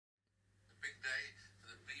big day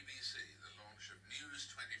for the BBC, the launch of News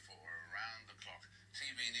 24 around the clock,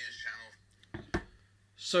 TV news channel.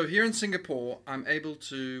 So here in Singapore, I'm able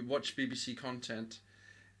to watch BBC content,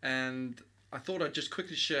 and I thought I'd just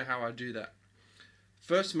quickly share how I do that.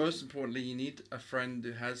 First, most importantly, you need a friend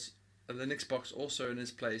who has a Linux box also in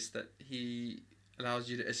his place that he allows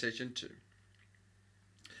you to SH into.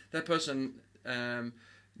 That person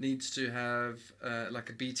needs to have like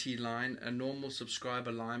a BT line, a normal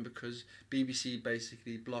subscriber line, because BBC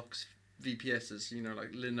basically blocks VPSs, you know,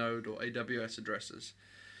 like Linode or AWS addresses.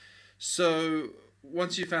 So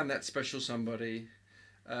once you found that special somebody,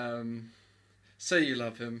 say you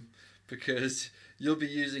love him, because you'll be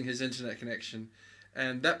using his internet connection.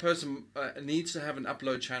 And that person needs to have an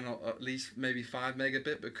upload channel at least maybe 5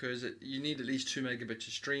 megabit, because you need at least 2 megabit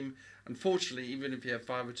to stream. Unfortunately, even if you have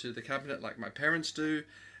fiber to the cabinet like my parents do,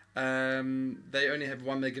 they only have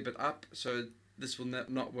 1 megabit up, so this will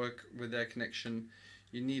not work with their connection.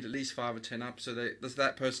 You need at least 5 or 10 up, so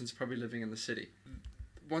that person's probably living in the city.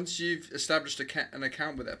 Once you've established an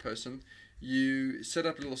account with that person, you set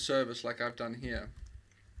up a little service like I've done here.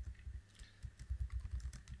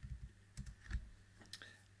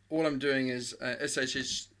 All I'm doing is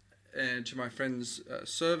SSH to my friend's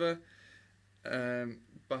server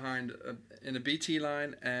behind in a BT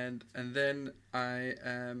line, and then I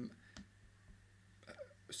am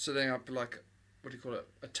setting up, like, what do you call it,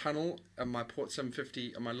 a tunnel on my port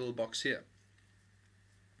 750 on my little box here.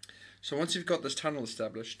 So once you've got this tunnel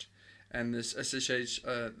established, and this SSH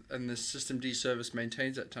and this systemd service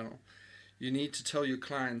maintains that tunnel, you need to tell your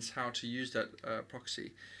clients how to use that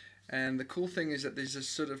proxy. And the cool thing is that there's a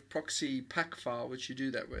sort of proxy pack file which you do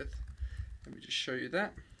that with. Let me just show you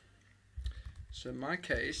that. So in my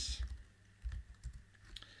case,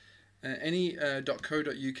 any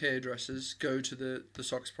 .co.uk addresses go to the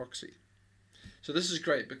SOCKS proxy. So this is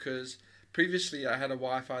great because previously I had a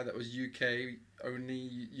Wi-Fi that was UK only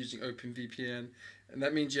using OpenVPN, and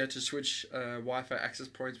that means you had to switch Wi-Fi access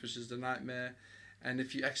points, which is a nightmare. And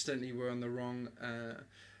if you accidentally were on the wrong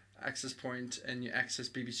access point and you access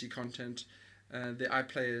BBC content, the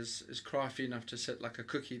iPlayer is crafty enough to set like a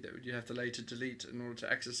cookie that you have to later delete in order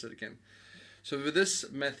to access it again. So with this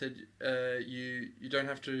method, you don't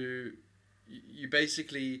have to. You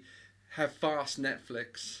basically have fast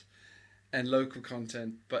Netflix and local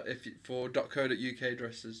content, but for .co.uk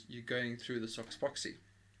addresses, you're going through the SOCKS proxy.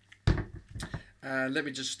 Let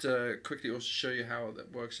me just quickly also show you how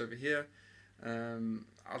that works over here.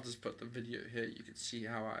 I'll just put the video here. You can see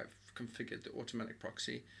how I've configured the automatic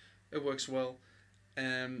proxy. It works well.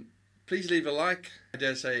 Please leave a like. I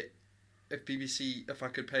dare say, if I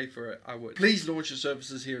could pay for it, I would. Please launch your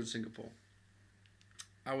services here in Singapore.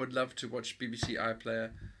 I would love to watch BBC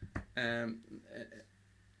iPlayer.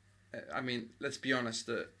 I mean, let's be honest,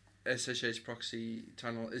 the SSH proxy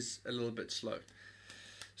tunnel is a little bit slow.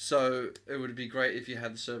 So it would be great if you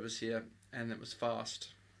had the service here and it was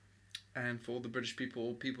fast. And for all the British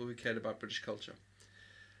people who cared about British culture.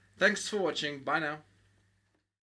 Thanks for watching. Bye now.